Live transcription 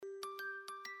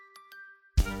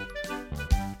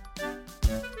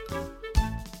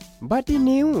บัดดี้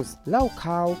นิวส์เล่า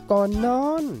ข่าวก่อนนอ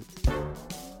น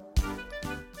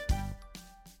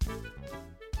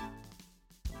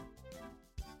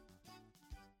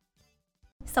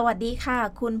สวัสดีค่ะ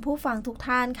คุณผู้ฟังทุก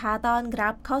ท่านค่ะต้อนรั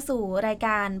บเข้าสู่รายก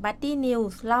าร Buddy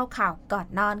News เล่าข่าวก่อน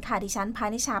นอนค่ะดิฉันพา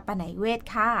นิชา ปนัยเวท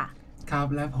ค่ะครั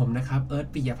บและผมนะครับเอิร์ธ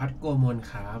ปิยพัฒน์ โกมล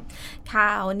ครับค่ะ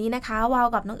วันนี้นะคะวาว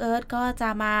กับน้องเอิร์ธก็จะ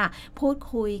มาพูด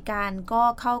คุยกันก็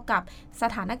เข้ากับส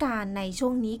ถานการณ์ในช่ว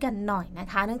งนี้กันหน่อยนะ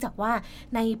คะเนื่องจากว่า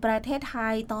ในประเทศไท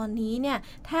ยตอนนี้เนี่ย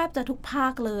แทบจะทุกภา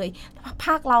คเลยภ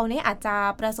าคเราเนี่ยอาจจะ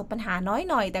ประสบปัญหาน้อย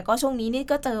หน่อยแต่ก็ช่วงนี้นี่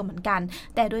ก็เจอเหมือนกัน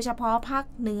แต่โดยเฉพาะภาค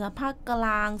เหนือภาคกล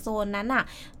างโซนนั้นอ่ะ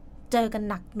เจอกัน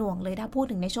หนักหน่วงเลยถ้าพูด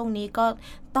ถึงในช่วงนี้ก็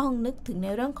ต้องนึกถึงใน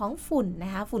เรื่องของฝุ่นน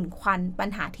ะคะฝุ่นควันปัญ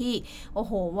หาที่โอ้โ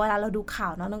หเวลาเราดูข่า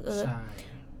วน้องเอิร์ธ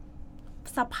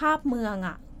สภาพเมือง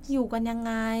อ่ะอยู่กันยัง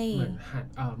ไง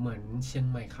เหมือนเชียง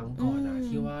ใหม่ครั้งก่อนนะ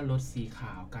ที่ว่ารถสีข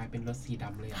าวกลายเป็นรถสีด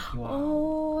ำเลยที่ว่าโอ้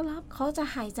แล้วเขาจะ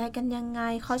หายใจกันยังไง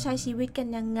เขาใช้ชีวิตกัน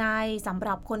ยังไงสำห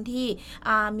รับคนที่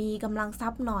มีกำลังทรั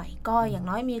พย์หน่อยก็อย่าง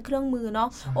น้อยมีเครื่องมือเนาะ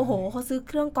โอ้โหเขาซื้อเ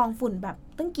ครื่องกรองฝุ่นแบบ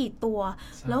ตั้งกี่ตัว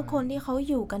แล้วคนที่เขา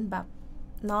อยู่กันแบบ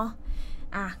เนาะ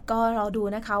ก็เราดู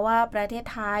นะคะว่าประเทศ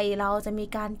ไทยเราจะมี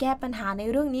การแก้ปัญหาใน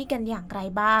เรื่องนี้กันอย่างไร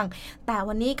บ้างแต่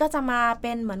วันนี้ก็จะมาเ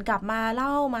ป็นเหมือนกับมาเล่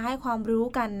ามาให้ความรู้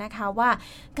กันนะคะว่า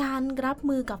การรับ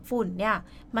มือกับฝุ่นเนี่ย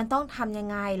มันต้องทำยัง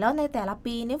ไงแล้วในแต่ละ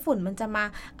ปีนี้ฝุ่นมันจะมา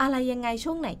อะไรยังไง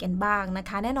ช่วงไหนกันบ้างนะ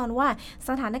คะแน่นอนว่าส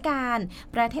ถานการณ์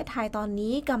ประเทศไทยตอน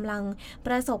นี้กำลังป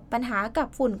ระสบปัญหากับ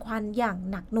ฝุ่นควันอย่าง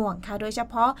หนักหน่วงค่ะโดยเฉ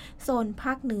พาะโซนภ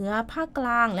าคเหนือภาคกล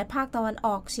างและภาคตะวันอ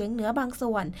อกเฉียงเหนือบาง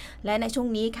ส่วนและในช่วง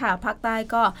นี้ค่ะภาคใต้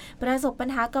ก็ประสบปัญ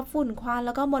หากับฝุ่นควันแ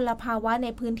ล้วก็มลภาวะใน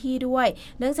พื้นที่ด้วย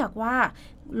เนื่องจากว่า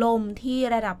ลมที่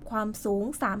ระดับความสูง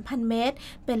 3,000 เมตร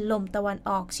เป็นลมตะวันอ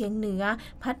อกเฉียงเหนือ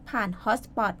พัดผ่านฮอตส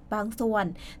ปอตบางส่วน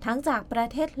ทั้งจากประ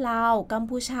เทศลาวกัม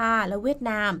พูชาและเวียด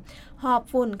นามหอบ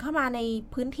ฝุ่นเข้ามาใน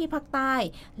พื้นที่ภาคใต้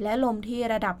และลมที่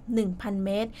ระดับ 1,000 เม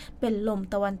ตรเป็นลม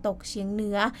ตะวันตกเฉียงเหนื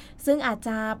อซึ่งอาจจ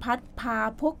ะพัดพา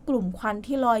พวกกลุ่มควัน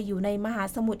ที่ลอยอยู่ในมหา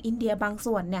สมุทรอินเดียบาง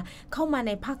ส่วนเนี่ยเข้ามาใ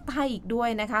นภาคใต้อีกด้วย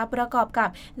นะคะประกอบกับ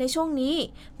ในช่วงนี้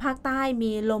ภาคใต้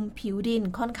มีลมผิวดิน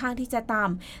ค่อนข้างที่จะต่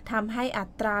ำทำให้อั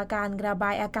ตราการระบ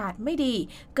ายอากาศไม่ดี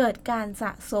เกิดการส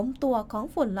ะสมตัวของ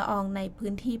ฝุ่นละอองใน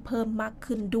พื้นที่เพิ่มมาก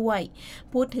ขึ้นด้วย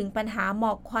พูดถึงปัญหาหม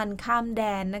อกควันข้ามแด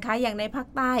นนะคะอย่างในภาค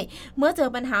ใต้เมื่อเจอ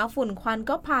ปัญหาฝุ่นควัน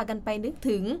ก็พากันไปนึก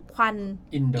ถึงควัน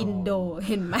อินโดเ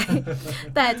ห็นไหม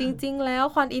แต่จริงๆแล้ว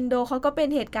ควันอินโดเขาก็เป็น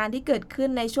เหตุการณ์ที่เกิดขึ้น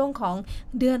ในช่วงของ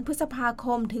เดือนพฤษภาค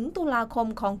มถึงตุลาคม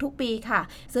ของทุกปีค่ะ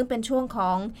ซึ่งเป็นช่วงข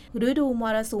องฤดูม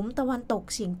รสุมตะวันตก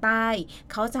เฉียงใต้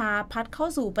เขาจะพัดเข้า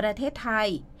สู่ประเทศไทย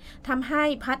ทำให้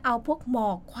พัดเอาพวกหมอ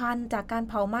กควันจากการ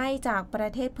เผาไหม้จากประ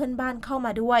เทศเพื่อนบ้านเข้าม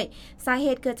าด้วยสาเห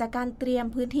ตุเกิดจากการเตรียม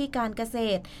พื้นที่การเกษ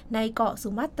ตรในเกาะสุ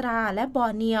มาตราและบอ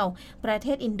ร์เนียวประเท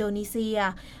ศอินโดนีเซีย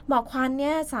หมอกควันเ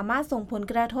นี่ยสามารถส่งผล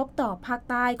กระทบต่อภาค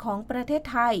ใต้ของประเทศ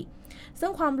ไทยซึ่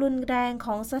งความรุนแรงข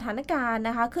องสถานการณ์น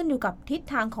ะคะขึ้นอยู่กับทิศ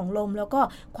ทางของลมแล้วก็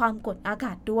ความกดอาก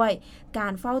าศด้วยกา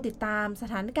รเฝ้าติดตามส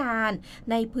ถานการณ์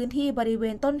ในพื้นที่บริเว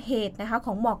ณต้นเหตุนะคะข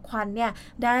องหมอกควันเนี่ย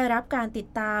ได้รับการติด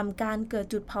ตามการเกิด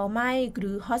จุดเผาไหม้ห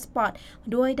รือฮอตสปอต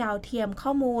ด้วยดาวเทียมข้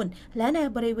อมูลและใน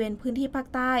บริเวณพื้นที่ภาค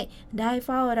ใต้ได้เ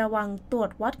ฝ้าระวังตรวจ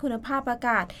วัดคุณภาพอา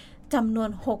กาศจำนวน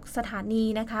6สถานี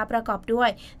นะคะประกอบด้วย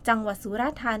จังหวัดสุรา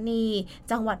ษฎร์ธานี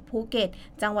จังหวัดภูเก็ต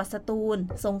จังหวัดสตูล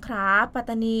สงขลาปัต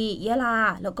ตานียะลา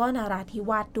แล้วก็นราธิ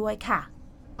วาสด้วยค่ะ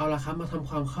เอาละครับมาทำ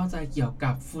ความเข้าใจเกี่ยว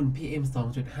กับฝุ่น PM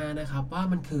 2.5 นะครับว่า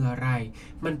มันคืออะไร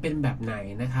มันเป็นแบบไหน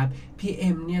นะครับ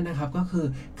PM เนี่ยนะครับก็คือ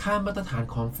ค่ามาตรฐาน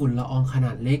ของฝุ่นละอองขน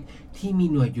าดเล็กที่มี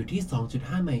หน่วยอยู่ที่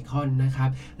 2.5 ไมครอนนะครับ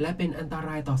และเป็นอันตร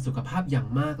ายต่อสุขภาพอย่าง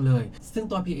มากเลยซึ่ง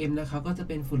ตัว PM นะครับก็จะ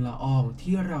เป็นฝุ่นละออง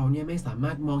ที่เราเนี่ยไม่สาม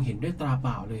ารถมองเห็นด้วยตาเป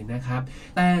ล่าเลยนะครับ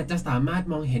แต่จะสามารถ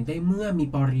มองเห็นได้เมื่อมี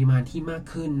ปริมาณที่มาก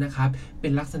ขึ้นนะครับเป็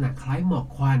นลักษณะคล้ายหมอก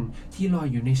ควันที่ลอย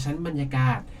อยู่ในชั้นบรรยาก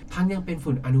าศทั้งยังเป็น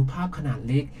ฝุ่นอนุภาคขนาด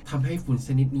เล็กทำให้ฝุ่นช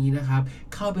นิดนี้นะครับ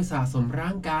เข้าไปสะสมร่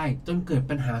างกายจนเกิด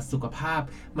ปัญหาสุขภาพ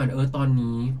เหมือนตอน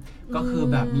นี้ก็คือ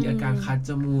แบบมีอาการคัดจ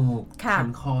มูกคัน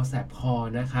คอแสบคอ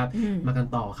นะครับมากัน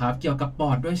ต่อครับเกี่ยวกับป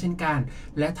อดด้วยเช่นกัน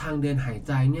และทางเดินหายใ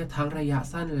จเนี่ยทั้งระยะ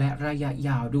สั้นและระยะย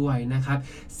าวด้วยนะครับ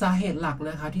สาเหตุหลัก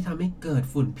นะครับที่ทำให้เกิด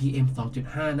ฝุ่น PM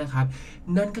 2.5 นะครับ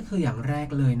นั่นก็คืออย่างแรก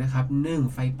เลยนะครับ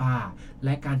 1. ไฟป่าแล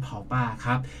ะการเผาป่าค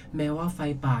รับแม้ว่าไฟ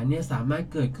ป่าเนี่ยสามารถ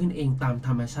เกิดขึ้นเองตามธ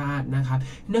รรมชาตินะครับ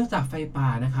เนื่องจากไฟป่า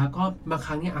นะคะก็บางค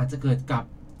รั้งเนี่ยอาจจะเกิดกับ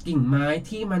กิ่งไม้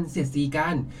ที่มันเสียดสีกั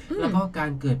นแล้วก็กา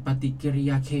รเกิดปฏิกิริ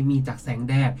ยาเคมีจากแสง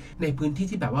แดดในพื้นที่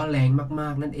ที่แบบว่าแรงมา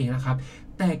กๆนั่นเองนะครับ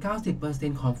แต่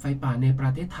 90% ของไฟป่าในปร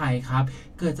ะเทศไทยครับ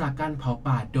เกิดจากการเผา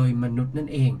ป่าโดยมนุษย์นั่น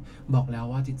เองบอกแล้ว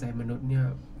ว่าจิตใจมนุษย์เนี่ย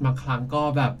บางครั้งก็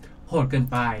แบบโ โหดเกิน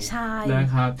ไป ใช่ นะ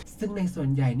ครับซึ่งในส่วน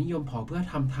ใหญ่นิยมเผาเพื่อ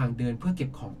ทำทางเดินเพื่อเก็บ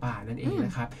ของป่านั่นเองน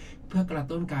ะครับเพื่อกระ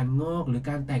ตุ้นการงอกหรือ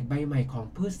การแตกใบใหม่ของ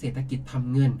พืชเศรษฐกิจท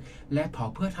ำเงินและเผา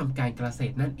เพื่อทำการเกษ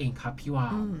ตรนั่นเองครับพี่วา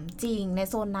วจริงใน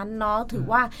โซนนั้นเนาะถือ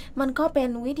ว่ามันก็เป็น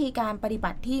วิธีการปฏิ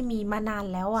บัติที่มีมานาน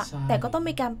แล้วอ่ะแต่ก็ต้อง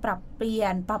มีการปรับเปลี่ย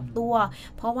นปรับตัว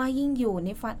เพราะว่ายิ่งอยู่ใน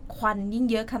ควันยิ่ง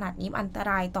เยอะขนาดนี้อันต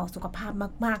รายต่อสุขภาพ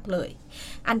มากๆเลย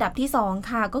อันดับที่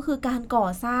2ค่ะก็คือการก่อ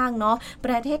สร้างเนาะป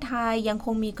ระเทศไทยยังค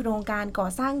งมีโครงการก่อ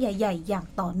สร้างใหญ่ๆอย่าง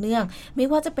ต่อเนื่องไม่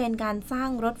ว่าจะเป็นการสร้าง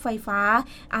รถไฟฟ้า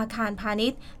อาคารพาณิ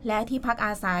ชย์และที่พักอ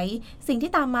าศัยสิ่ง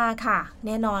ที่ตามมาค่ะแ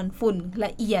น่นอนฝุ่นล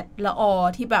ะเอียดละออ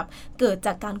ที่แบบเกิดจ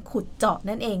ากการขุดเจาะ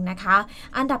นั่นเองนะคะ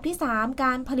อันดับที่3ก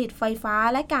ารผลิตไฟฟ้า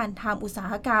และการทำอุตสา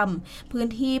หกรรมพื้น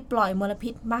ที่ปล่อยมลพิ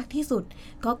ษมากที่สุด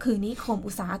ก็คือนิคม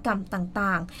อุตสาหกรรมต่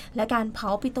างๆและการเผา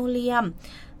ปิโตรเลียม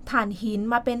ถ่านหิน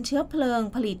มาเป็นเชื้อเพลิง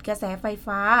ผลิตกระแสไฟ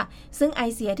ฟ้าซึ่งไอ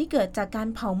เสียที่เกิดจากการ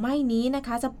เผาไหม้นี้นะค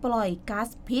ะจะปล่อยก๊าซ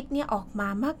พิษเนี่ยออกมา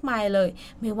มากมายเลย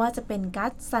ไม่ว่าจะเป็นก๊า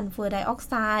ซซัลเฟอร์ไดออก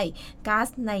ไซด์ก๊าซ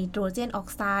ไนโตรเจนออก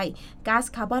ไซด์ก๊าซ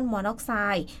คาร์บอนมอนอกไซ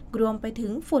ด์รวมไปถึ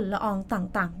งฝุ่นละออง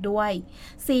ต่างๆด้วย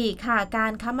 4. ค่ะกา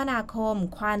รคมนาคม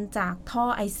ควันจากท่อ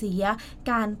ไอเสีย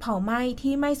การเผาไหม้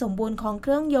ที่ไม่สมบูรณ์ของเค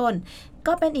รื่องยนต์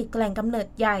ก็เป็นอีกแหล่งกำเนิด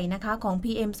ใหญ่นะคะของ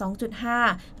PM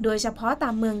 2.5 โดยเฉพาะตา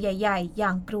มเมืองใหญ่ๆอย่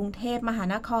างกรุงเทพมหา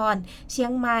นครเชีย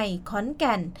งใหม่ขอนแ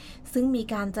ก่นซึ่งมี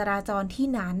การจราจรที่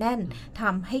หนาแน่นท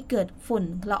ำให้เกิดฝุ่น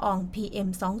ละออง PM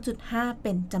 2.5 เ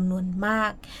ป็นจำนวนมา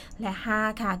กและ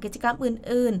 5 ค่ะกิจกรรม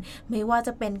อื่นๆไม่ว่าจ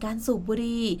ะเป็นการสูบบุห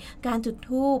รี่การจุด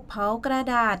ธูปเผากระ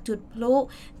ดาษจุดพลุ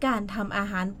การทำอา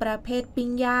หารประเภทปิ้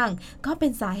งย่างก็เป็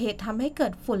นสาเหตุทำให้เกิ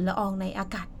ดฝุ่นละอองในอา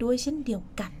กาศด้วยเช่นเดียว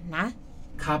กันนะ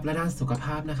ครับและด้านสุขภ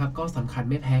าพนะครับก็สำคัญ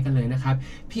ไม่แพ้กันเลยนะครับ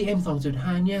PM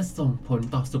 2.5 เนี่ยส่งผล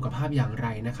ต่อสุขภาพอย่างไร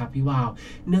นะครับพี่วาว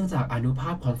เนื่องจากอานุภ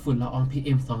าพของฝุ่นละออง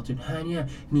PM 2.5 เนี่ย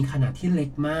มีขนาดที่เล็ก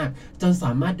มากจนส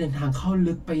ามารถเดินทางเข้า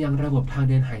ลึกไปยังระบบทาง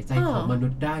เดินหายใจของมนุ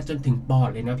ษย์ได้จนถึงปอด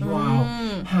เลยนะพี่วาว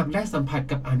หากได้สัมผัส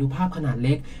กับอานุภาพขนาดเ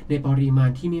ล็กในปริมาณ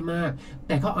ที่ไม่มากแ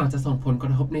ต่ก็อาจจะส่งผลกร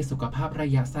ะทบในสุขภาพระ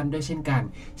ยะสั้นด้วยเช่นกัน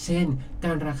เช่นก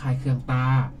ารระคายเคืองตา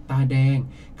แดง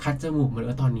คัดจมูกเหมือ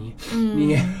นตอนนี้นี่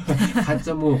ไง คัดจ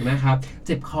มูกนะครับเ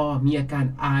จ็บคอมีอาการ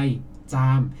ไอจ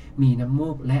ามมีน้ำมู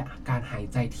กและการหาย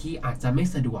ใจที่อาจจะไม่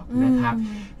สะดวกนะครับ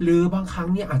หรือบางครั้ง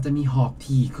เนี่ยอาจจะมีหอบ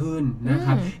ถี่ขึ้นนะค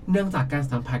รับเนื่องจากการ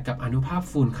สัมผัสกับอานุภาพ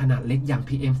ฝุ่นขนาดเล็กอย่าง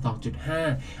PM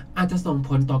 2.5 อาจจะส่งผ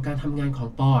ลต่อการทำงานของ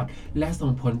ปอดและส่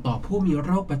งผลต่อผู้มีโ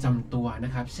รคประจำตัวน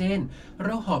ะครับเช่นโร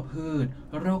คหอบหืด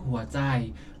โรคหัวใจ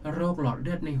โรคหลอดเ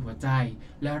ลือดในหัวใจ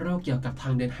และโรคเกี่ยวกับทา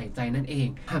งเดินหายใจนั่นเอง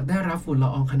หากได้รับฝุ่นละ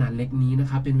อองขนาดเล็กนี้นะ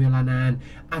ครับเป็นเวลานาน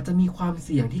อาจจะมีความเ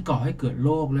สี่ยงที่ก่อให้เกิดโร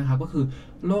คนะครับก็คือ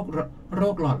โร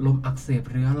คหลอดลมอักเสบ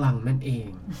เรื้อรังนั่นเอง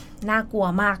น่ากลัว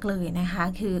มากเลยนะคะ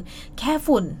คือแค่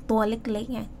ฝุ่นตัวเล็ก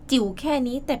ๆไงจิ๋วแค่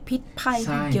นี้แต่พิษภัย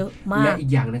เยอะมากและอี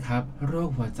กอย่างนะครับโรค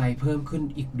หัวใจเพิ่มขึ้น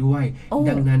อีกด้วย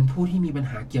ดังนั้นผู้ที่มีปัญ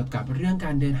หาเกี่ยวกับเรื่องก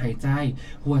ารเดินหายใจ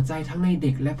หัวใจทั้งในเ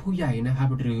ด็กและผู้ใหญ่นะครับ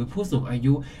หรือผู้สูงอา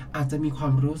ยุอาจจะมีควา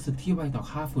มรู้สึกที่ไวต่อ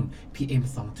ค่าฝุ่น PM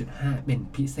 2.5 เป็น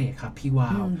พิเศษครับพี่ว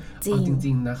าวจ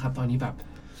ริงๆนะครับตอนนี้แบบ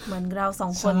เหมือนเราสอ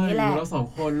งคนนี่แหละเราสอง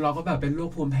คนเราก็แบบเป็นโรค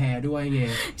ภูมิแพ้ด้วยไง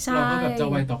เราก็แบบจะ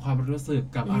ไวต่อความรู้สึก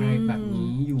กับอะไรแบบ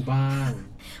นี้อยู่บ้าง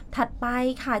ถัดไป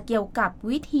ค่ะเกี่ยวกับ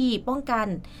วิธีป้องกัน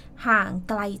ห่าง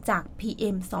ไกลจาก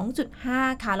PM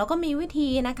 2.5 ค่ะแล้วก็มีวิธี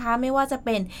นะคะไม่ว่าจะเ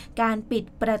ป็นการปิด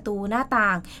ประตูหน้าต่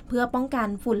างเพื่อป้องกัน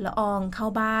ฝุ่นละอองเข้า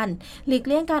บ้านหลีก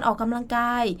เลี่ยงการออกกำลังก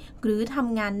ายหรือท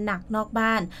ำงานหนักนอกบ้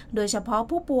านโดยเฉพาะ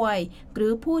ผู้ป่วยหรื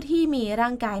อผู้ที่มีร่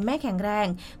างกายไม่แข็งแรง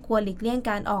ควรหลีกเลี่ยง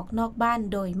การออกนอกบ้าน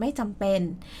โดยไม่จำเป็น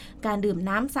การดื่ม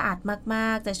น้ำสะอาดมา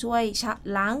กๆจะช่วยชะ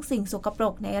ล้างสิ่งสกปร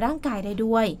กในร่างกายได้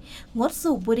ด้วยงด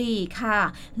สูบบุหรี่ค่ะ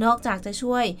นอกจากจะ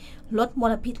ช่วยลดม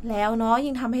ลพิษแล้วเนาะ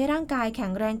ยังทำให้ร่างกายแข็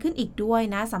งแรงขึ้นอีกด้วย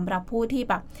นะสำหรับผู้ที่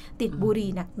แบบติดบุหรี่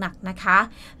หนักๆนะคะ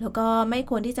แล้วก็ไม่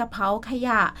ควรที่จะเผาขย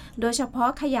ะโดยเฉพาะ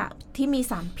ขยะที่มี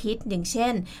สารพิษอย่างเช่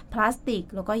นพลาสติก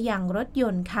แล้วก็ยางรถย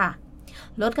นต์ค่ะ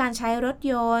ลดการใช้รถ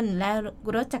ยนต์และ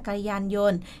รถจักรยานย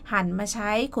นต์หันมาใ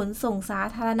ช้ขนส่งสา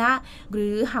ธารณะหรื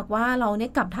อหากว่าเราเนี่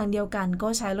ยกลับทางเดียวกันก็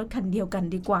ใช้รถคันเดียวกัน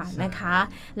ดีกว่านะคะ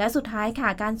และสุดท้ายค่ะ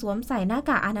การสวมใส่หน้า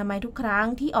กากอนามัยทุกครั้ง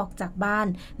ที่ออกจากบ้าน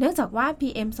เนื่องจากว่า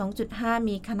PM 2.5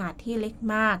 มีขนาดที่เล็ก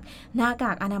มากหน้าก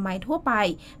ากอนามัยทั่วไป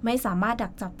ไม่สามารถดั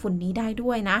กจับฝุ่นนี้ได้ด้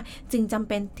วยนะจึงจำเ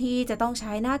ป็นที่จะต้องใ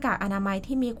ช้หน้ากากอนามัย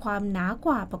ที่มีความหนาก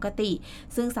ว่าปกติ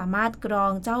ซึ่งสามารถกรอ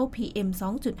งเจ้า PM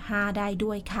 2.5 ได้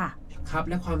ด้วยค่ะ ครับ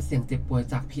และความเสี่ยงเจ็บป่วย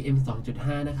จาก PM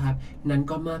 2.5 นะครับนั้น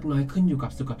ก็มากน้อยขึ้นอยู่กั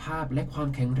บสุขภาพและความ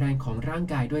แข็งแรงของร่าง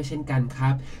กายด้วยเช่นกันค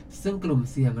รับซึ่งกลุ่ม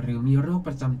เสี่ยงหรือมีโรคป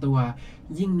ระจำตัว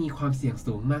ยิ่งมีความเสี่ยง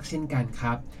สูงมากเช่นกันค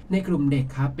รับในกลุ่มเด็ก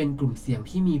ครับเป็นกลุ่มเสี่ยง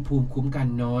ที่มีภูมิคุ้มกัน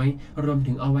น้อยรวม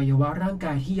ถึงอวัยวะร่างก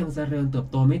ายที่ยังเจริญเติบ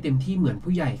โตไม่เต็มที่เหมือน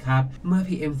ผู้ใหญ่ครับเมื่อ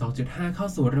PM 2.5 เข้า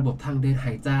สู่ระบบทางเดินห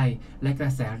ายใจและกร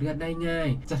ะแสเลือดได้ง่าย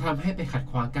จะทำให้ไปขัด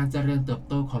ขวางการเจริญเติบ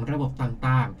โตของระบบ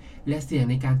ต่างๆและเสี่ยง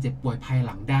ในการเจ็บป่วยภายห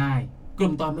ลังได้ก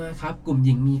ลุ่มต่อมาครับกลุ่มห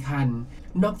ญิงมีครรภ์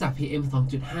นอกจาก PM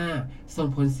 2.5 ส่ง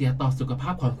ผลเสียต่อสุขภา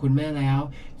พของคุณแม่แล้ว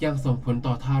ยังส่งผล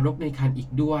ต่อทารกในครรภ์อีก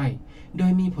ด้วยโด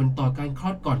ยมีผลต่อการคลอ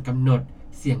ดก่อนกำหนด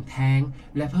เสี่ยงแท้ง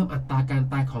และเพิ่มอัตราการ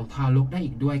ตายของทารกได้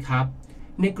อีกด้วยครับ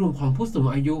ในกลุ่มของผู้สูง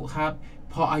อายุครับ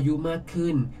พออายุมาก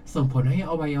ขึ้นส่งผลให้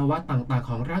อวัยวะต่างๆ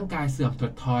ของร่างกายเสื่อมถ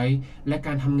ดถอยและก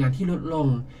ารทำงานที่ลดลง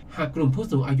หากกลุ่มผู้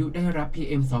สูงอายุได้รับ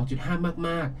PM 2.5 ม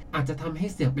ากๆอาจจะทำให้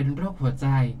เสี่ยงเป็นโรคหัวใจ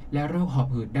และโรคหอบ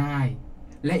หืดได้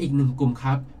และอีกหนึ่งกลุ่มค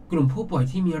รับกลุ่มผู้ป่วย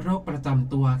ที่มีโรคประจ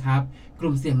ำตัวครับก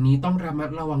ลุ่มเสี่ยงนี้ต้องระมัด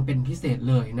ระวังเป็นพิเศษ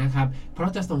เลยนะครับเพราะ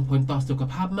จะส่งผลต่อสุข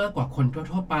ภาพมากกว่าคน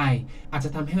ทั่วๆไปอาจจะ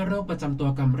ทำให้โรคประจำตัว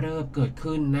กำเริบเกิด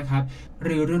ขึ้นนะครับห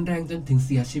รือรุนแรงจนถึงเ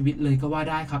สียชีวิตเลยก็ว่า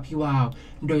ได้ครับพี่วาว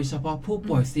โดยเฉพาะผู้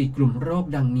ป่วย4กลุ่มโรค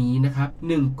ดังนี้นะครับ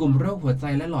1กลุ่มโรคหัวใจ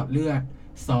และหลอดเลือด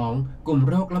2กลุ่ม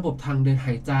โรคระบบทางเดินห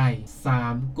ายใจ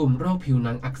3กลุ่มโรคผิวห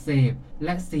นังอักเสบแล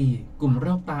ะ4กลุ่มโร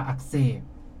คตาอักเสบ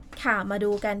ค่ะมา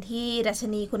ดูกันที่ดัช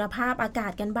นีคุณภาพอากา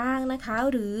ศกันบ้างนะคะ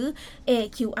หรือ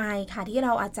AQI ค่ะที่เร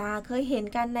าอาจจะเคยเห็น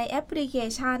กันในแอปพลิเค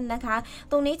ชันนะคะ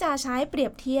ตรงนี้จะใช้เปรีย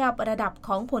บเทียบระดับข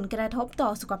องผลกระทบต่อ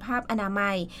สุขภาพอนา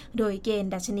มัยโดยเกณ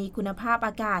ฑ์ดัชนีคุณภาพอ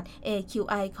ากาศ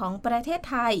AQI ของประเทศ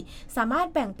ไทยสามารถ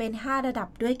แบ่งเป็น5ระดับ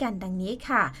ด้วยกันดังนี้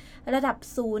ค่ะระดับ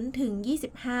0ถึง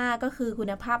25ก็คือคุ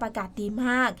ณภาพอากาศดีม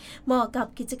ากเหมาะกับ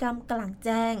กิจกรรมกลางแ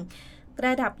จ้งร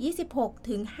ะดับ26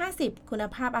ถึง50คุณ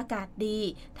ภาพอากาศดี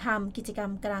ทำกิจกรร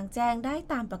มกลางแจ้งได้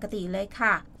ตามปกติเลยค่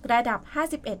ะระดับ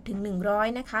51ถึง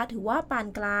100นะคะถือว่าปาน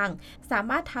กลางสา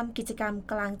มารถทำกิจกรรม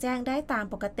กลางแจ้งได้ตาม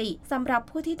ปกติสำหรับ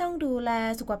ผู้ที่ต้องดูแล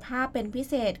สุขภาพเป็นพิ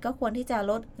เศษก็ควรที่จะ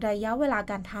ลดระยะเวลา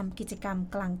การทำกิจกรรม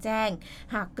กลางแจ้ง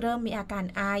หากเริ่มมีอาการ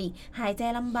ไอหายใจ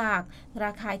ลำบากร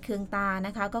ะคายเคืองตาน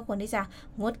ะคะก็ควรที่จะ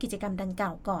งดกิจกรรมดังกล่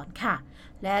าวก่อนค่ะ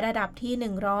และระดับที่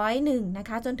101นะ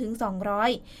คะจนถึง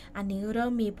200อันนี้เริ่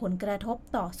มมีผลกระทบ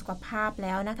ต่อสุขภาพแ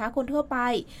ล้วนะคะคนทั่วไป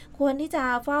ควรที่จะ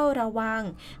เฝ้าระวัง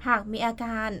หากมีอาก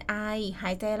ารไอหา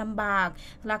ยใจลำบาก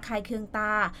ระคายเคืองต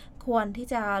าควรที่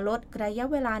จะลดระยะ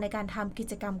เวลาในการทำกิ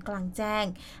จกรรมกลางแจ้ง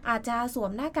อาจจะสว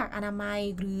มหน้ากากอนามัย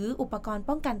หรืออุปกรณ์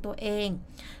ป้องกันตัวเอง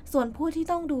ส่วนผู้ที่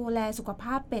ต้องดูแลสุขภ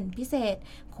าพเป็นพิเศษ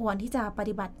ควรที่จะป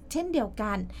ฏิบัติเช่นเดียว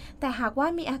กันแต่หากว่า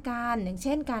มีอาการอย่างเ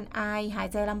ช่นการไอหาย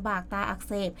ใจลำบากตาอักเ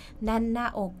สบแน่นหน้า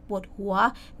อกปวด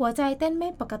หัวใจเต้นไม่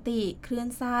ปกติคลื่น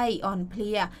ไส้อ่อนเพ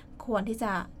ลียควรที่จ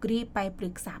ะรีบไปปรึ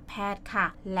กษาแพทย์ค่ะ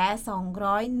และ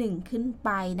201ขึ้นไป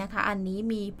นะคะอันนี้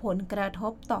มีผลกระท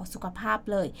บต่อสุขภาพ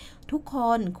เลยทุกค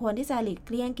นควรที่จะหลีก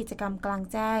เลี่ยงกิจกรรมกลาง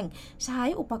แจ้งใช้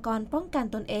อุปกรณ์ป้องกัน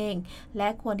ตนเองและ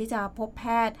ควรที่จะพบแพ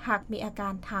ทย์หากมีอากา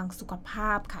รทางสุขภ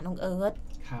าพค่ะน้องเอิร์ธ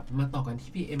ครับมาต่อกัน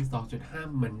ที่ PM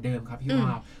 2.5 เหมือนเดิมครับพี่ว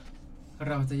าว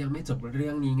เราจะยังไม่จบเรื่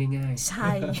องนี้ง่ายๆใ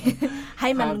ช่ ให้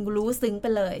มันรู้ซึ้งไป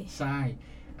เลยใช่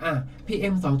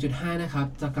PM 2.5 นะครับ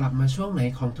จะกลับมาช่วงไหน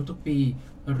ของทุกๆปี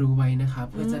รู้ไว้นะครับ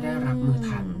เพื่อจะได้รับมือ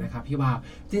ทันนะครับพี่วาว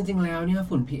จริงๆแล้วเนี่ย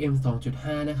ฝุ่น PM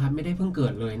 2.5 นะครับไม่ได้เพิ่งเกิ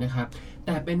ดเลยนะครับแ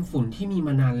ต่เป็นฝุ่นที่มีม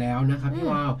านานแล้วนะครับพี่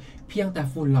วาวเพียงแต่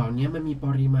ฝุ่นเหล่านี้มันมีป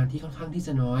ริมาณที่ค่อนข้างที่จ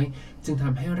ะน้อยจึงท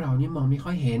ำให้เราเนี่ยมองไม่ค่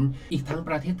อยเห็นอีกทั้งป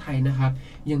ระเทศไทยนะครับ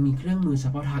ยังมีเครื่องมือเฉ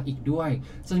พาะทางอีกด้วย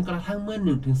จนกระทั่งเมื่อ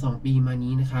 1-2 ปีมา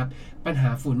นี้นะครับปัญหา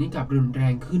ฝุ่นนี่กลับรุนแร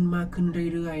งขึ้นมากขึ้น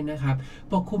เรื่อยๆนะครับ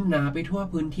ปกคลุมหนาไปทั่ว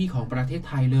พื้นที่ของประเทศ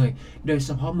ไทยเลยโดยเฉ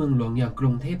พาะเมืองหลวงอย่างก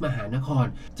รุงเทพมหานคร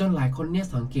จนหลายคนเนี่ย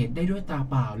สังเกตได้ด้วยตา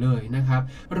เปล่าเลยนะครับ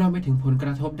รวมไปถึงผลกร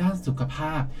ะทบด้านสุขภ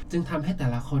าพจึงทำให้แต่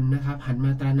ละคนนะครับหันม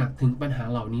าตระหนักถึงปัญหา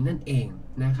เหล่านี้นั่นเอง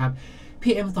นะครับ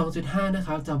PM 2.5 นะค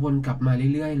รับจะวนกลับมา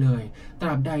เรื่อยๆเลยตร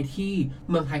าบใดที่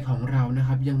เมืองไทยของเรานะค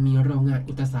รับยังมีโรงงาน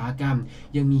อุตสาหกรรม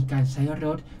ยังมีการใช้ร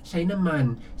ถใช้น้ำมัน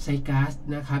ใช้ก๊าซ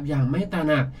นะครับอย่างไม่ตระ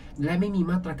หนักและไม่มี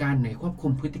มาตรการไหนควบคุ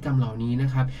มพฤติกรรมเหล่านี้นะ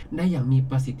ครับได้อย่างมี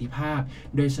ประสิทธิภาพ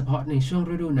โดยเฉพาะในช่วง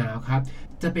ฤดูหนาวครับ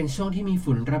จะเป็นช่วงที่มี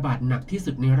ฝุ่นระบาดหนักที่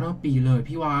สุดในรอบปีเลย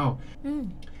พี่วาว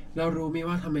เรารู้ไหม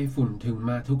ว่าทำไมฝุ่นถึง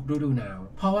มาทุกฤดูหนาว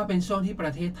เพราะว่าเป็นช่วงที่ปร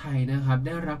ะเทศไทยนะครับไ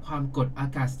ด้รับความกดอา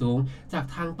กาศสูงจาก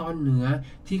ทางตอนเหนือ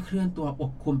ที่เคลื่อนตัวป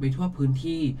กคลุมไปทั่วพื้น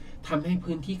ที่ทำให้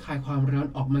พื้นที่คายความร้อน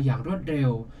ออกมาอย่างรวดเร็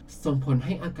วส่งผลใ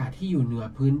ห้อากาศที่อยู่เหนือ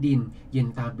พื้นดินเย็น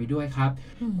ตามไปด้วยครับ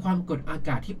ความกดอาก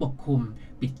าศที่ปกคลุม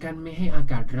ปิดกั้นไม่ให้อา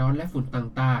กาศร้อนและฝุ่น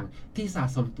ต่างๆที่สะ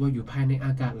สมตัวอยู่ภายในอ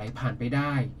ากาศไหลผ่านไปไ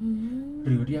ด้ห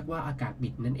รือเรียกว่าอากาศปิ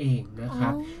ดนั่นเองนะครั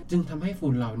บจึงทำให้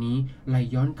ฝุ่นเหล่านี้ไหล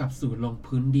ย้อนกลับสู่ลง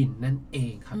พื้นดินนั่นเอ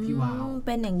งครับพี่วาวเ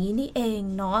ป็นอย่างนี้นี่เอง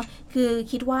เนาะคือ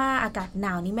คิดว่าอากาศหน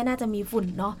าวนี้ไม่น่าจะมีฝุ่น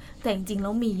เนาะแต่จริงๆแล้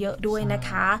วมีเยอะด้วยนะค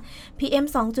ะ PM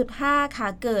 2.5 ค่ะ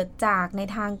เกิดจากใน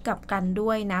ทางกลับกันด้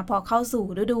วยนะพอเข้าสู่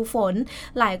ฤดูฝน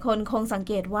หลายคนคงสังเ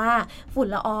กตว่าฝุ่น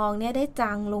ละอองเนี่ยได้จ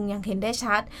างลงอย่างเห็นได้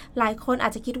ชัดหลายคนอา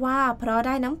จจะคิดว่าเพราะไ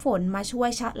ด้น้ำฝนมาช่วย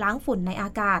ชะล้างฝุ่นในอา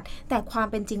กาศแต่ความ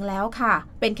เป็นจริงแล้วค่ะ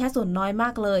เป็นแค่ส่วนน้อยมา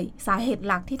กเลยสาเหตุ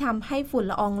หลักที่ทำให้ฝุ่น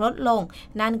ละอองลดลง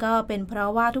นั่นก็เป็นเพรา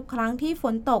ะว่าทุกครั้งที่ฝ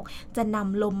นตกจะน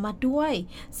ำลมมาด้วย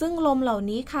ซึ่งลมเหล่า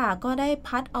นี้ค่ะก็ได้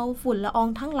พัดเอาฝุ่นละออง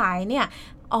ทั้งหลายเนี่ย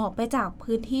ออกไปจาก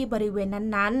พื้นที่บริเวณ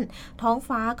นั้นๆท้อง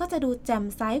ฟ้าก็จะดูแจ่ม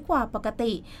ใสกว่าปก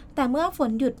ติแต่เมื่อฝ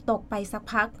นหยุดตกไปสัก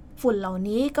พักฝุ่นเหล่า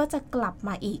นี้ก็จะกลับม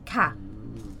าอีกค่ะ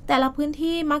แต่ละพื้น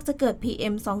ที่มักจะเกิด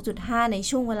PM 2.5 ใน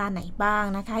ช่วงเวลาไหนบ้าง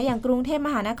นะคะอย่างกรุงเทพม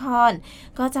หานคร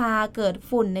ก็จะเกิด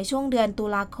ฝุ่นในช่วงเดือนตุ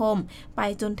ลาคมไป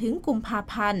จนถึงกุมภา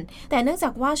พันธ์แต่เนื่องจา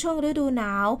กว่าช่วงฤดูหน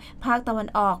าวภาคตะวัน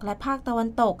ออกและภาคตะวัน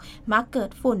ตกมักเกิ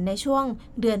ดฝุ่นในช่วง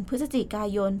เดือนพฤศจิกา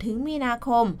ยนถึงมีนาค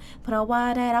มเพราะว่า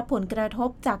ได้รับผลกระทบ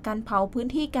จากการเผาพื้น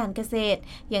ที่การเกษตร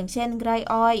อย่างเช่นไร่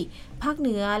อ้อยภาคเห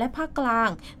นือและภาคกลาง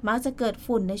มักจะเกิด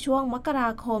ฝุ่นในช่วงมกรา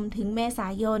คมถึงเมษา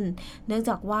ยนเนื่อง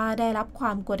จากว่าได้รับคว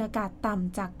ามกดอากาศต่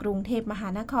ำจากกรุงเทพมหา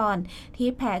นครที่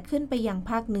แผ่ขึ้นไปยัง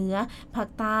ภาคเหนือภาค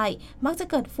ใต้มักจะ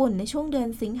เกิดฝุ่นในช่วงเดือน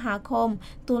สิงหาคม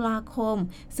ตุลาคม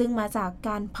ซึ่งมาจากก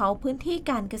ารเผาพื้นที่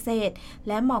การเกษตรแ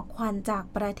ละหมอกควันจาก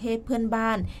ประเทศเพื่อนบ้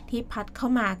านที่พัดเข้า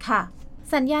มาค่ะ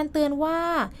สัญญาณเตือนว่า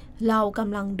เราก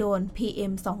ำลังโดน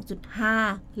PM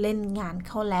 2.5 เล่นงานเ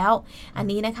ข้าแล้วอัน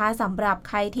นี้นะคะสำหรับ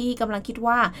ใครที่กำลังคิด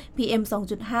ว่า PM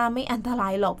 2.5 ไม่อันตรา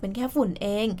ยหรอกเป็นแค่ฝุ่นเอ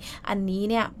งอันนี้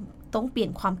เนี่ยต้องเปลี่ย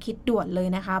นความคิดด่วนเลย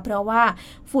นะคะเพราะว่า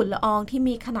ฝุ่นละอองที่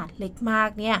มีขนาดเล็กมาก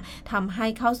เนี่ยทำให้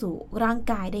เข้าสู่ร่าง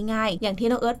กายได้ง่ายอย่างที่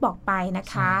น้องเอิร์ธบอกไปนะ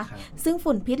คะซึ่ง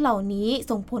ฝุ่นพิษเหล่านี้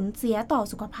ส่งผลเสียต่อ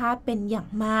สุขภาพเป็นอย่าง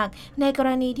มากในกร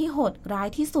ณีที่โหดร้าย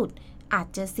ที่สุดอาจ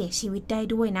จะเสียชีวิตได้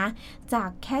ด้วยนะจาก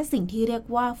แค่สิ่งที่เรียก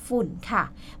ว่าฝุ่นค่ะ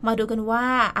มาดูกันว่า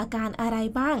อาการอะไร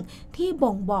บ้างที่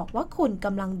บ่งบอกว่าคุณก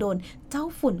ำลังโดนเจ้า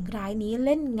ฝุ่นร้ายนี้เ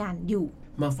ล่นงานอยู่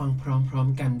มาฟังพร้อม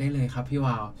ๆกันได้เลยครับพี่ว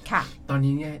าวค่ะตอน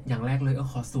นี้เนี่ยอย่างแรกเลย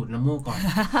ขอสูดน้ำมูกก่อน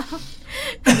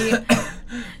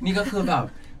นี่ก็คือแบบ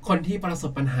คนที่ประส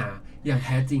บปัญหาอย่างแ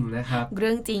ท้จริงนะครับเ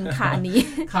รื่องจริงค่ะอันนี้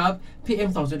ครับ PM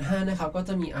 2.5 นะครับก็จ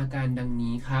ะมีอาการดัง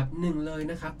นี้ครับ1เลย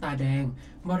นะครับตาแดง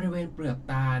บริเวณเปลือก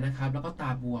ตานะครับแล้วก็ตา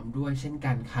บวมด้วยเช่น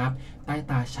กันครับใต้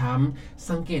ตาช้ำ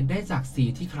สังเกตได้จากสี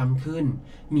ที่คล้ำขึ้น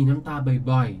มีน้ำตา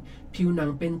บ่อยๆผิวหนั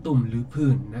งเป็นตุ่มหรือ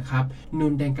ผื่นนะครับนู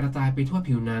นแดงกระจายไปทั่ว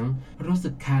ผิวหนังรู้สึ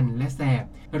กคันและแสบ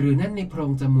หรือแน่นในโพร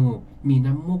งจมูกมี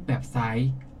น้ำมูกแบบใส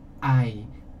ไอ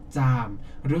จาม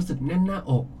รู้สึกแน่นหน้า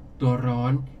อกตัวร้อ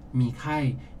นมีไข้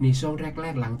ในช่วงแร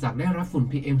กๆหลังจากได้รับฝุ่น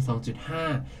PM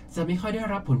 2.5 จะไม่ค่อยได้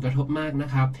รับผลกระทบมากนะ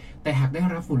ครับแต่หากได้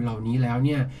รับฝุ่นเหล่านี้แล้วเ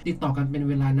นี่ยติดต่อกันเป็น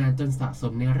เวลานานจนสะส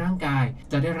มในร่างกาย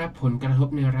จะได้รับผลกระทบ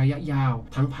ในระยะยาว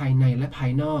ทั้งภายในและภา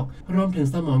ยนอกรวมถึง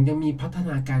สมองยังมีพัฒ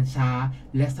นาการช้า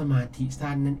และสมาธิ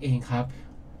สั้นนั่นเองครับ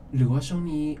หรือว่าช่วง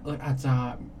นี้อาจจะ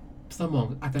สมอง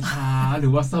อาจจะช้า หรื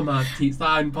อว่าสมาธิ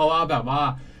สั้นเพราะว่าแบบว่า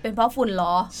เป็นเพราะฝุ่นเหร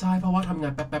อใช่เพราะว่าทำงา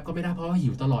นแป๊บๆก็ไม่ได้เพราะว่าหิ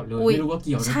วตลอดเลยไม่รู้ว่าเ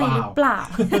กี่ยวหรือเปล่า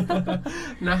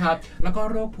นะครับแล้วก็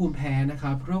โรคภูมิแพ้นะค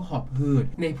รับโรคหอบหืด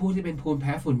ในผู้ที่เป็นภูมิแ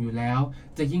พ้ฝุ่นอยู่แล้ว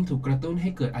จะยิ่งถูกกระตุ้นให้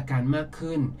เกิดอาการมาก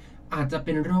ขึ้นอาจจะเ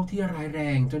ป็นโรคที่ร้ายแร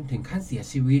งจนถึงขั้นเสีย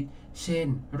ชีวิตเช่น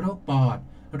โรคปอด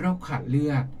โรคขาดเลื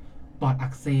อดปอดอั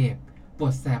กเสบปว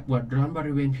ดแสบปวดร้อนบ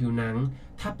ริเวณผิวหนัง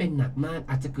ถ้าเป็นหนักมาก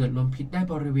อาจจะเกิดลมพิษได้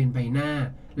บริเวณใบหน้า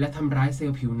และทำร้ายเซล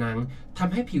ล์ผิวหนังท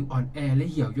ำให้ผิวอ่อนแอและ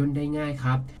เหี่ยวย่นได้ง่ายค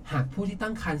รับหากผู้ที่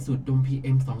ตั้งครรภ์สูดดม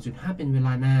PM 2.5 เป็นเวล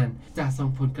านานจะส่ง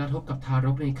ผลกระทบกับทาร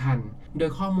กในครรภ์โด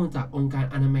ยข้อมูลจากองค์การ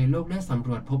อนามัยโลกได้สำร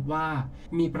วจพบว่า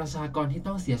มีประชากรที่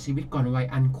ต้องเสียชีวิตก่อนวัย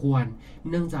อันควร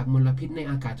เนื่องจากมลพิษใน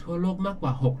อากาศทั่วโลกมากกว่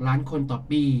า6ล้านคนต่อ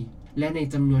ปีและใน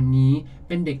จำนวนนี้เ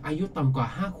ป็นเด็กอายุต่ำกว่า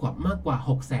5ขวบมากกว่า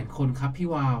 600,000 คนครับพี่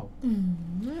วาว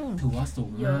ถือว่าสู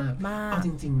งมากเอาจ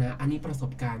ริงๆนะอันนี้ประส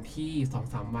บการณ์ที่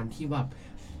 2-3 วันที่แบบ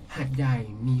หาดใหญ่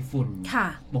มีฝุ่น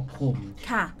ปกคลุม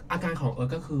อาการของ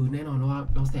ก็คือแน่นอนว่า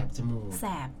เราแสบจมูก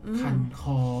คันค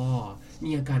อ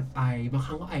มีอาการไอบางค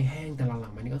รั้งก็ไอแห้งแต่หลั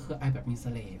งๆมันนี่ก็คือไอแบบมีเส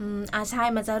ลดใช่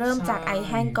มันจะเริ่มจากไอแ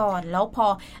ห้งก่อนแล้วพอ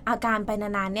อาการไป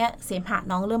นานๆเนี่ยเสมหะ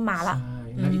น้องเริ่มมาละ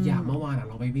แล้วอีกอย่างเมื่อวาน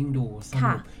เราไปวิ่งดูสรุ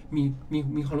ป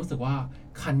มีความรู้สึกว่า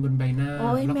คันบนใบหน้าโ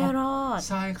อ้ยไม่รอด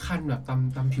ใช่คันแบบ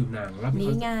ตามผิวหนังแล้ว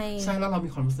นี่ไงใช่แล้วเรามี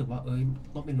ความรู้สึกว่า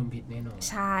ต้องเป็นลมพิษแน่นอน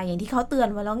ใช่อย่างที่เขาเตือน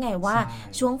ไว้แล้วไงว่า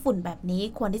ช่วงฝุ่นแบบนี้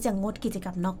ควรที่จะงดกิจกร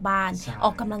รมนอกบ้านอ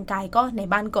อกกำลังกายก็ใน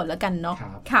บ้านก่อนแล้วกันเนาะ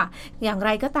ค่ะอย่างไร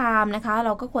ก็ตามนะคะเร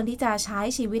าก็ควรที่จะใช้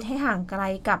ชีวิตให้ห่างไกล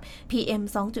กับ PM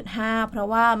 2.5 เพราะ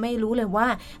ว่าไม่รู้เลยว่า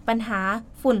ปัญหา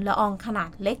ฝุ่นละอองขนาด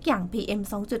เล็กอย่าง PM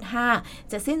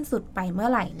 2.5 จะสิ้นสุดไปเมื่อ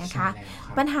ไหร่นะคะ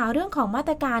ปัญหาเรื่องของมาต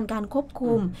รการการควบ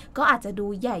คุมก็อาจจะดู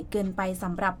ใหญ่เกินไปส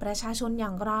ำหรับประชาชนอย่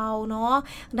างเราเนาะ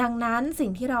ดังนั้นสิ่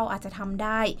งที่เราอาจจะทำไ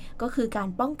ด้ก็คือการ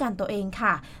ป้องกันตัวเอง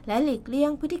ค่ะและหลีกเลี่ย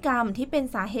งพฤติกรรมที่เป็น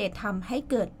สาเหตุทำให้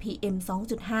เกิด PM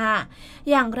 2.5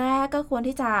 อย่างแรกก็ควร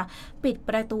ที่จะปิด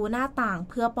ประตูหน้าต่าง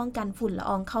เพื่อป้องกันฝุ่นละ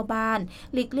อองเข้าบ้าน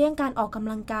หลีกเลี่ยงการออกก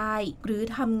ำลังกายหรือ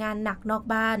ทำงานหนักนอก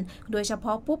บ้านโดยเฉพ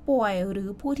าะผู้ป่วยหรือ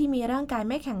ผู้ที่มีร่างกาย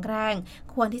ไม่แข็งแรง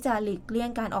ควรที่จะหลีกเลี่ยง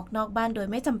การออกนอกบ้านโดย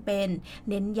ไม่จำเป็น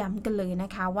เน้นย้ำกันเลยนะ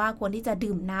คะว่าควรที่จะ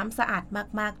ดื่มน้ำสะอาด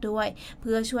มากๆด้วยเ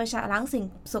พื่อช่วยชะล้างสิ่ง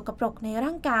สกปรกในร่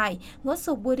างกายงด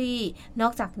สูบบุหรี่นอ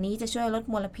กจากนี้จะช่วยลด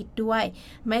มลพิษด้วย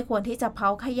ไม่ควรที่จะเผา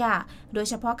ขยะโดย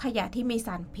เฉพาะขยะที่มีส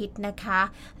ารพิษนะคะ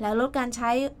แล้วลดการใ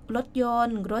ช้รถยน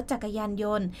ต์รถจักรยานย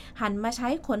นต์หันมาใช้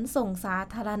ขนส่งสา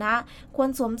ธารณะควร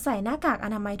สวมใส่หน้ากากอ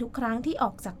นามัยทุกครั้งที่อ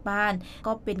อกจากบ้าน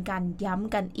ก็เป็นการย้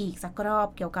ำกันอีกสักรอบ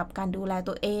เกี่ยวกับการดูแล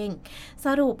ตัวเองส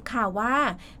รุปค่ะว่า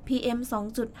PM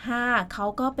 2.5 เขา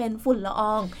ก็เป็นฝุ่นละอ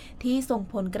องที่ส่ง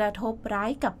ผลกระทบร้า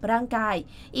ยกับร่างกาย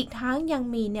อีกทั้งยัง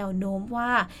มีแนวโน้มว่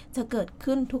าจะเกิด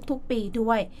ขึ้นทุกๆปีด้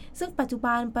วยซึ่งปัจจุ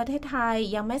บันประเทศไทย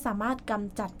ยังไม่สามารถก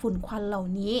ำจัดฝุ่นควันเหล่า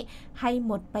นี้ให้ห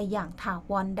มดไปอย่างถา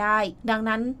วรได้ดัง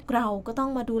นั้นเราก็ต้อง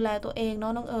มาดูแลตัวเองเนา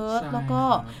ะน้องเอิร์ธแล้วก็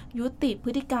ยุติพฤ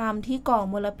ติกรรมที่ก่อ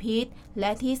มลพิษแล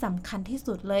ะที่สำคัญที่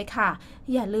สุดเลยค่ะ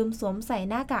อย่าลืมสวมใส่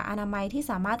หน้ากากอนามัยที่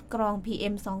สามารถกรอง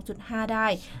PM 2.5 ได้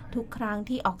ทุกครั้ง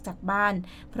ที่ออกจากบ้าน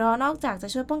เพราะนอกจากจะ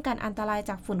ช่วยป้องกันอันตราย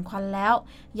จากฝุ่นควันแล้ว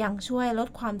ยังช่วยลด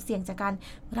ความเสี่ยงจากการ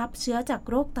รับเชื้อจาก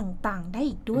โรคต่างๆได้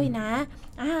อีกด้วยนะ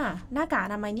หน้ากากอ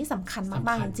นามัยนี่สำคัญม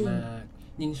ากๆจริง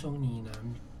ยิ่งช่วงนี้นะ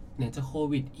ไหนจะโค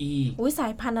วิดอีกสา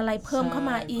ยพันธุ์อะไรเพิ่มเข้า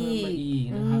มาอีก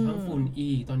นะคะทั้งฝุ่น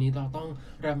อีกตอนนี้เราต้อง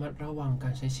ระมัดระวังกา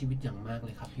รใช้ชีวิตอย่างมากเล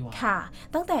ยครับพี่วานค่ะ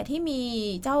ตั้งแต่ที่มี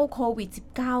เจ้าโควิด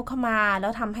 -19 เข้ามาแล้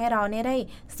วทำให้เราเนี่ยได้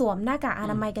สวมหน้ากากอ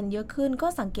นามัยกันเยอะขึ้นก็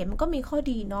สังเกตมันก็มีข้อ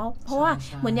ดีเนาะเพราะว่า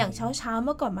เหมือนอย่างเช้าเ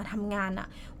มื่อก่อนมาทำงาน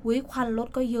ควันรถ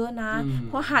ก็เยอะนะเ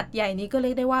พราะหาดใหญ่นี้ก็เรี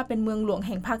ยกได้ว่าเป็นเมืองหลวงแ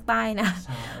ห่งภาคใต้นะ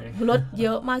รถเย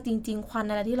อะมากจริงๆควัน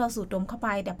อะไรที่เราสูดดมเข้าไป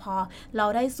แต่พอเรา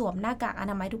ได้สวมหน้ากากอ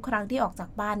นามัยทุกครั้งที่ออกจาก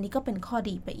บ้านนี้ก็เป็นข้อ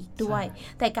ดีไปอีกด้วย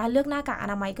แต่การเลือกหน้ากากอ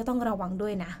นามัยก็ต้องระวังด้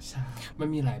วยนะใช่มัน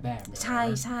มีหลายแบบนะใช่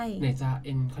ไหนจะ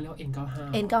เขาเรียกว่า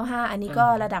N95 อันนี้ก็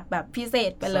ระดับแบบพิเศ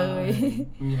ษไปเลย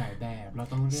มีหลายแบบเรา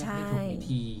ต้องเลือกให้ถูกวิ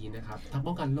ธีนะครับทั้ง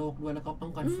ป้องกันโรคด้วยแล้วก็ป้อ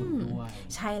งกันฝุ่นด้วย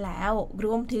ใช่แล้วร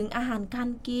วมถึงอาหารการ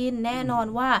กินแน่นอน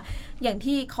ว่าอย่าง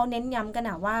ที่เขาเน้นย้ำกันน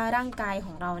ะว่าร่างกายข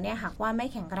องเราเนี่ยหากว่าไม่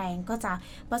แข็งแรงก็จะ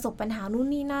ประสบปัญหานู่น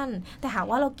นี่นั่นแต่หาก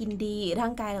ว่าเรากินดีร่า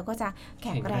งกายเราก็จะแ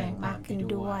ข็งแรงมากขึ้น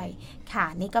ด้วยค่ะ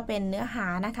นี่ก็เป็นเนื้อหา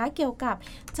นะคะเกี่ยวกับ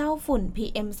เจ้าฝุ่น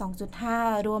PM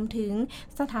 2.5 รวมถึง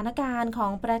สถานการณ์ขอ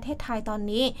งประเทศไทยตอน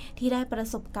นี้ที่ได้ประ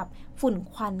สบกับฝุ่น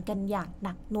ควันกันอย่างห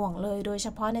นักหน่วงเลยโดยเฉ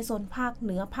พาะในโซนภาคเห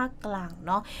นือภาคกลาง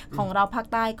เนาะของเราภาค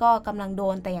ใต้ก็กำลังโด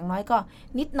นแต่อย่างน้อยก็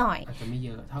นิดหน่อยอาจจะไม่เย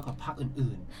อะเท่ากับภาค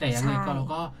อื่นๆแต่ยังไงก็เรา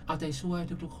ก็เอาใจช่วย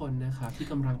ทุกๆคนนะคะที่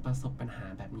กำลังประสบปัญหา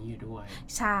แบบนี้อยู่ด้วย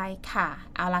ใช่ค่ะ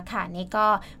เอาละค่ะนี่ก็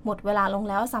หมดเวลาลง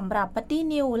แล้วสำหรับบัดดี้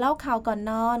นิวเล่าข่าวก่อน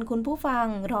นอนคุณผู้ฟัง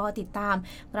รอติดตาม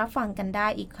รับฟังกันได้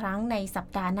อีกครั้งในสัป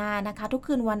ดาห์หน้านะคะทุก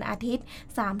คืนวันอาทิตย์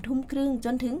 20:30 นจ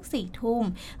นถึง 22:00 น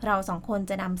เรา2คน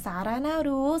จะนำสาระน่า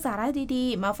รู้สาระดี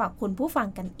ๆมาฝากคุณผู้ฟัง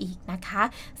กันอีกนะคะ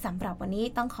สำหรับวันนี้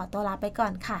ต้องขอตัวลาไปก่อ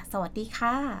นค่ะสวัสดีค่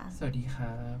ะสวัสดีค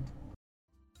รับ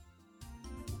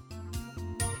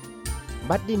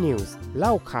บัดดี้นิวส์เ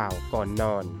ล่าข่าวก่อนน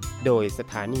อนโดยส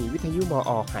ถานีวิทยุม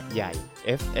อ.หาดใหญ่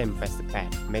FM88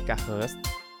 MHz